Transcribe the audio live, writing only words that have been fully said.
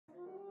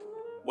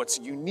What's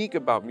unique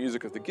about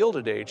music of the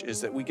Gilded Age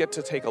is that we get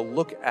to take a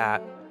look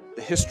at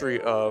the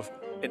history of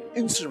an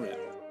instrument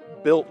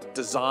built,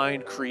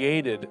 designed,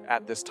 created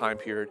at this time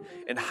period,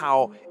 and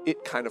how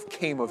it kind of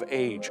came of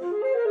age.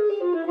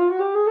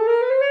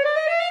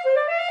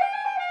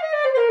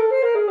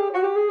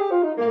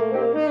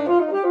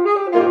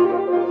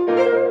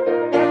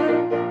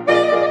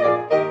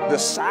 The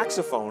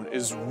saxophone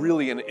is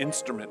really an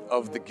instrument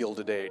of the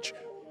Gilded Age.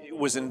 It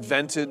was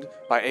invented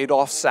by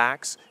Adolphe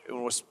Sax. It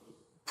was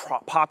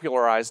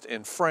popularized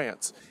in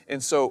France.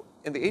 And so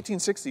in the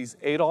 1860s,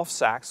 Adolphe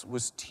Sax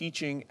was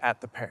teaching at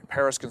the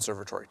Paris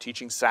Conservatory,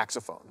 teaching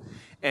saxophone.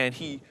 And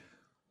he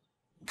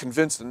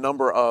convinced a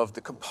number of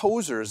the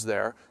composers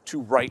there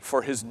to write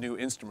for his new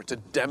instrument, to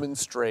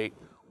demonstrate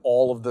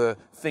all of the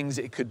things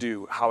it could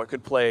do, how it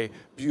could play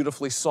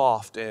beautifully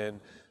soft and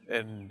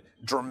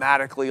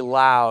dramatically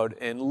loud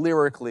and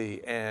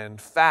lyrically and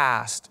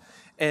fast.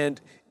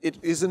 And it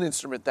is an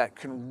instrument that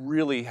can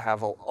really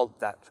have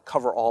that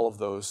cover all of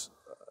those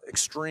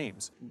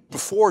extremes.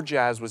 Before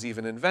jazz was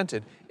even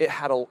invented, it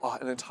had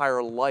an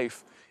entire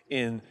life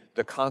in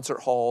the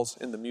concert halls,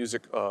 in the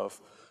music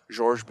of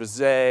Georges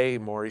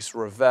Bizet, Maurice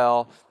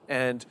Ravel,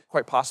 and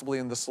quite possibly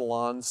in the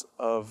salons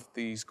of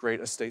these great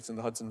estates in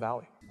the Hudson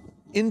Valley.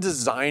 In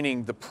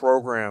designing the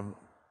program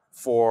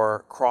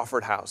for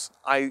Crawford House,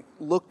 I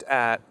looked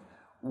at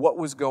what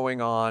was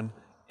going on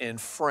in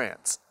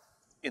France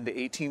in the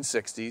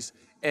 1860s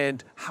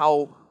and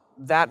how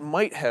that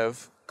might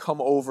have come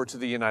over to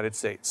the United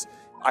States.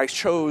 I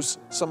chose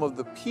some of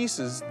the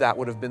pieces that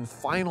would have been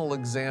final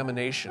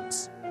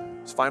examinations,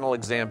 final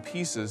exam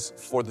pieces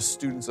for the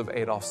students of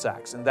Adolphe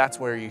Sax. And that's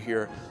where you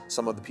hear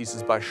some of the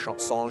pieces by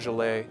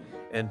Saint-Gelais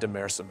and de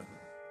Meersemann.